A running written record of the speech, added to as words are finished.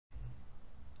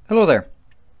Hello there.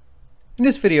 In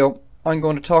this video I'm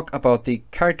going to talk about the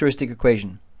characteristic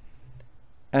equation,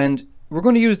 and we're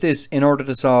going to use this in order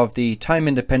to solve the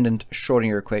time-independent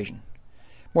Schrödinger equation.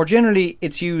 More generally,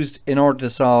 it's used in order to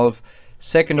solve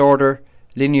second order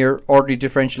linear ordinary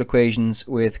differential equations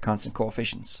with constant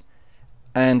coefficients.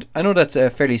 And I know that's a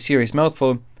fairly serious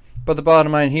mouthful, but the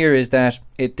bottom line here is that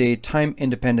the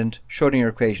time-independent Schrödinger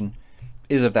equation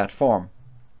is of that form.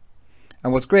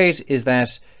 And what's great is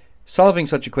that solving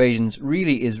such equations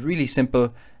is really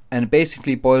simple, and it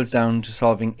basically boils down to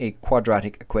solving a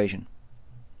quadratic equation.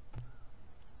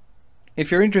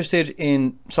 If you're interested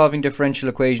in solving differential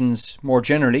equations more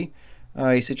generally,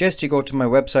 I suggest you go to my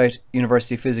website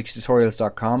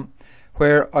universityphysicstutorials.com,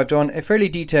 where I've done a fairly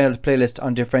detailed playlist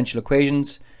on differential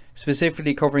equations,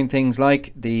 specifically covering things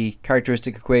like the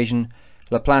characteristic equation,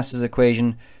 Laplace's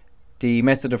equation, the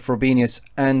method of Frobenius,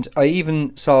 and I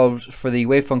even solved for the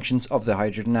wave functions of the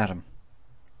hydrogen atom.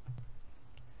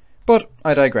 But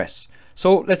I digress.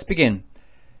 So let's begin.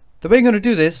 The way I'm going to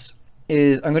do this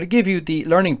is I'm going to give you the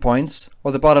learning points,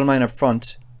 or the bottom line up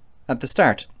front, at the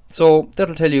start. So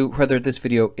that'll tell you whether this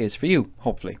video is for you,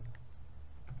 hopefully.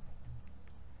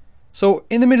 So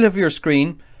in the middle of your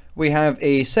screen we have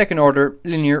a second order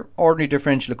linear ordinary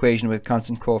differential equation with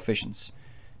constant coefficients.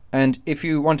 And if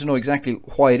you want to know exactly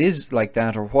why it is like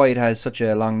that, or why it has such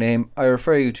a long name, I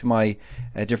refer you to my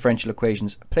differential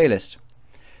equations playlist.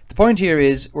 The point here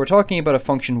is we're talking about a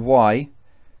function y,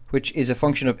 which is a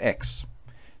function of x.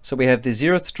 So we have the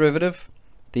 0th derivative,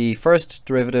 the first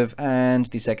derivative, and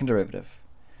the second derivative.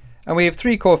 And we have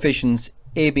three coefficients,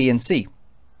 a, b, and c.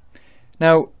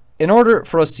 Now, in order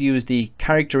for us to use the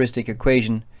characteristic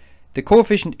equation, the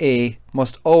coefficient a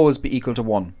must always be equal to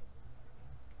 1.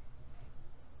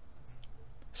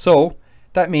 So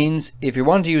that means if you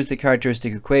want to use the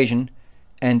characteristic equation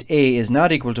and a is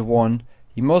not equal to 1,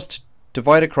 you must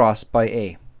divide across by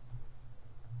a.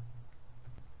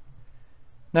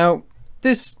 Now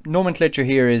this nomenclature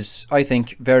here is, I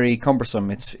think, very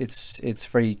cumbersome. It's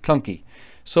very clunky.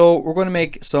 So we're going to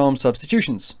make some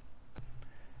substitutions.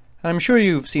 And I'm sure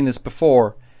you've seen this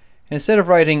before. Instead of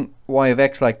writing y of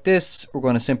x like this, we're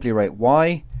going to simply write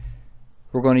y.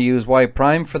 We're going to use y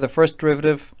prime for the first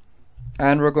derivative,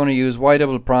 and we're going to use y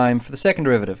double prime for the second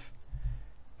derivative.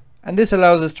 And this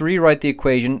allows us to rewrite the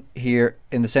equation here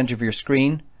in the center of your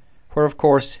screen, where of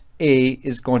course a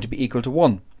is going to be equal to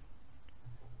 1.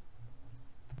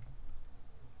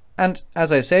 And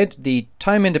as I said, the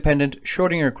time-independent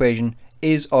Schrödinger equation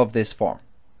is of this form.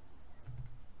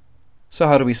 So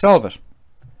how do we solve it?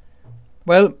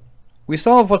 Well, we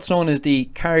solve what's known as the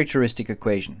characteristic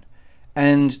equation.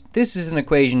 And this is an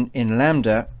equation in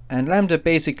lambda, and lambda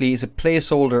basically is a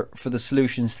placeholder for the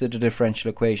solutions to the differential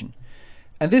equation.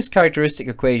 And this characteristic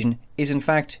equation is in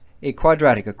fact a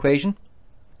quadratic equation,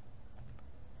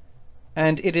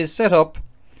 and it is set up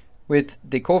with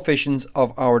the coefficients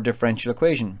of our differential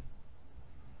equation.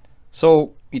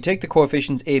 So you take the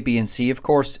coefficients a, b, and c. Of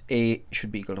course a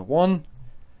should be equal to 1,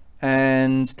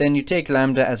 and then you take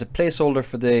lambda as a placeholder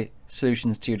for the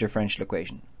solutions to your differential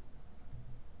equation.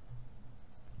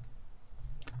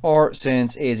 Or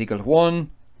since a is equal to 1,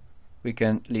 we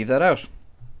can leave that out.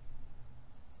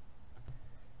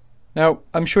 Now,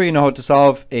 I'm sure you know how to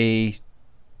solve a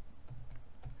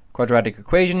quadratic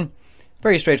equation.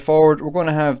 Very straightforward. We're going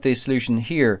to have the solution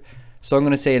here. So I'm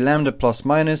going to say lambda plus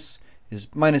minus is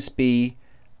minus b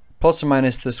plus or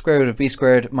minus the square root of b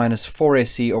squared minus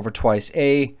 4ac over twice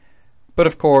a. But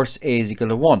of course, a is equal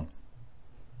to 1.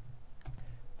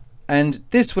 And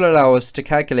this will allow us to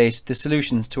calculate the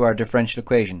solutions to our differential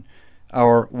equation,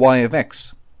 our y of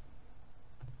x.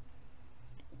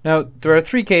 Now, there are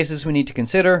three cases we need to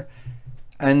consider,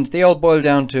 and they all boil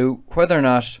down to whether or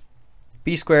not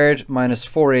b squared minus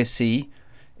 4ac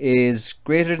is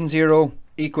greater than 0,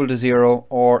 equal to 0,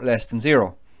 or less than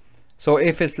 0. So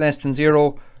if it's less than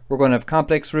 0, we're going to have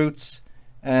complex roots,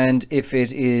 and if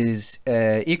it is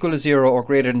equal to 0 or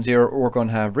greater than 0, we're going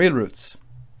to have real roots.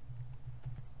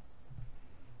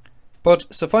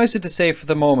 But suffice it to say for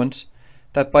the moment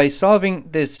that by solving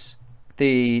this,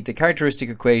 the characteristic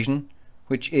equation,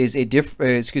 which is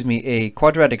a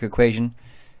quadratic equation,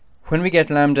 when we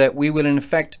get lambda, we will in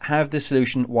effect have the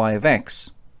solution y of x.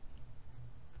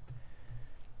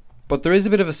 But there is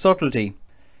a bit of a subtlety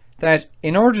that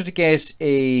in order to get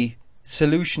a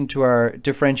solution to our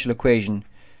differential equation,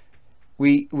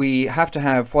 we have to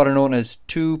have what are known as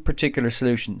two particular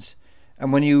solutions.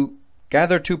 And when you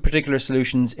gather two particular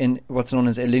solutions in what's known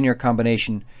as a linear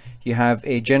combination, you have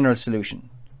a general solution.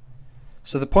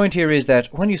 So the point here is that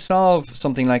when you solve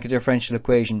something like a differential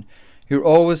equation, you're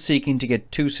always seeking to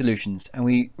get two solutions, and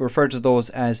we refer to those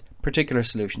as particular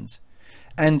solutions.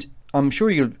 And I'm sure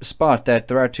you'll spot that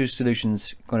there are two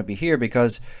solutions going to be here,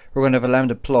 because we're going to have a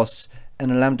lambda plus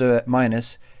and a lambda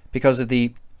minus because of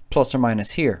the plus or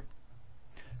minus here.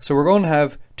 So we're going to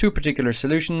have two particular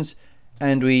solutions,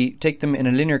 and we take them in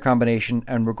a linear combination,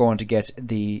 and we're going to get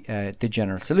the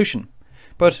general solution.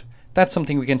 But that's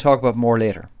something we can talk about more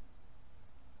later.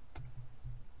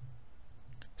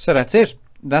 So that's it.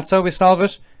 That's how we solve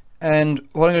it. And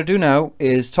what I'm going to do now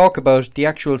is talk about the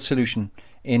actual solution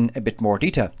in a bit more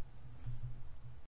detail.